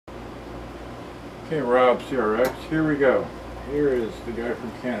Okay, robbcrx, here we go. Here is the guy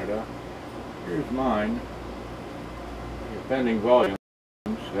from Canada. Here's mine. The offending volumes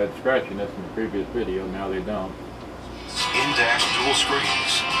had scratchiness in the previous video, now they don't. In-dash dual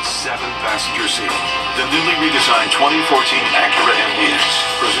screens, 7-passenger seat. The newly redesigned 2014 Acura MDX,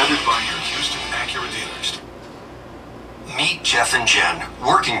 presented by your Houston Acura dealers. Meet Jeff and Jen,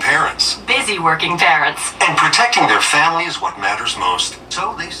 working parents. Busy working parents. And protecting their family is what matters most.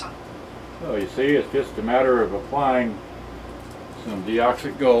 So they... So you see, it's just a matter of applying some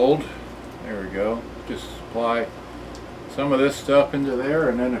Dexoit Gold. There we go. Just apply some of this stuff into there,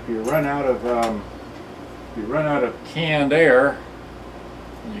 and then if you run out of canned air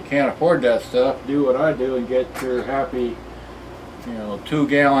and you can't afford that stuff, do what I do and get your happy,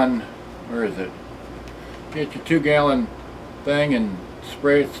 2-gallon, where is it? Get your 2-gallon thing and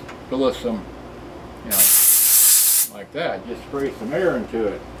spray it full of some, like that. Just spray some air into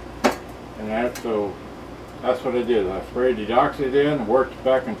it. And that's what I did. I sprayed the Dexoit in, worked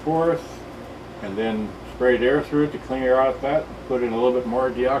back and forth, and then sprayed air through it to clear out that. Put in a little bit more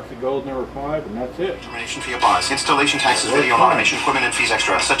Dexoit Gold number 5, and that's it. Termination fee applies. Installation taxes, video and automation equipment and fees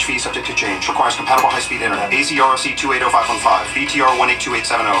extra. Such fees subject to change. Requires compatible high-speed internet. ACRC 280-515, BTR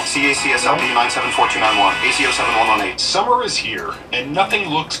 182870, CACSLB 974-291, ACO 7118. Summer is here, and nothing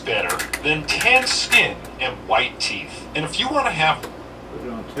looks better than tan skin and white teeth. And if you want to have... Put it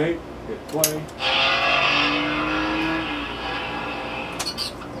on tape, hit play.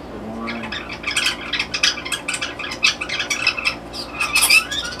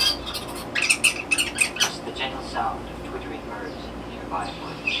 Sound of twittering birds in the nearby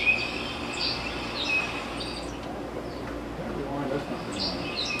woods. That rewind, that's not rewind.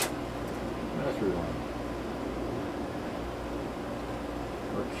 That's rewind.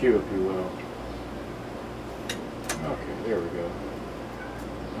 Or Q, if you will. Okay, there we go.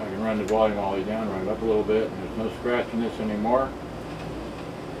 I can run the volume all the way down, run it up a little bit, and there's no scratchiness anymore.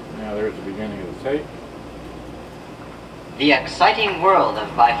 Now there's the beginning of the tape. The exciting world of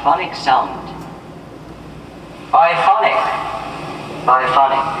biphonic sound. Biphonic.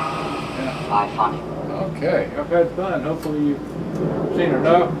 Biphonic. Yeah. Biphonic. Okay, I've had fun. Hopefully you've seen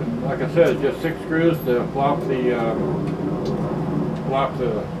enough. And like I said, it's just 6 screws to flop the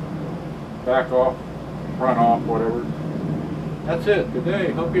back off, front off, whatever. That's it. Good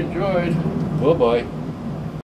day. Hope you enjoyed. Bye-bye.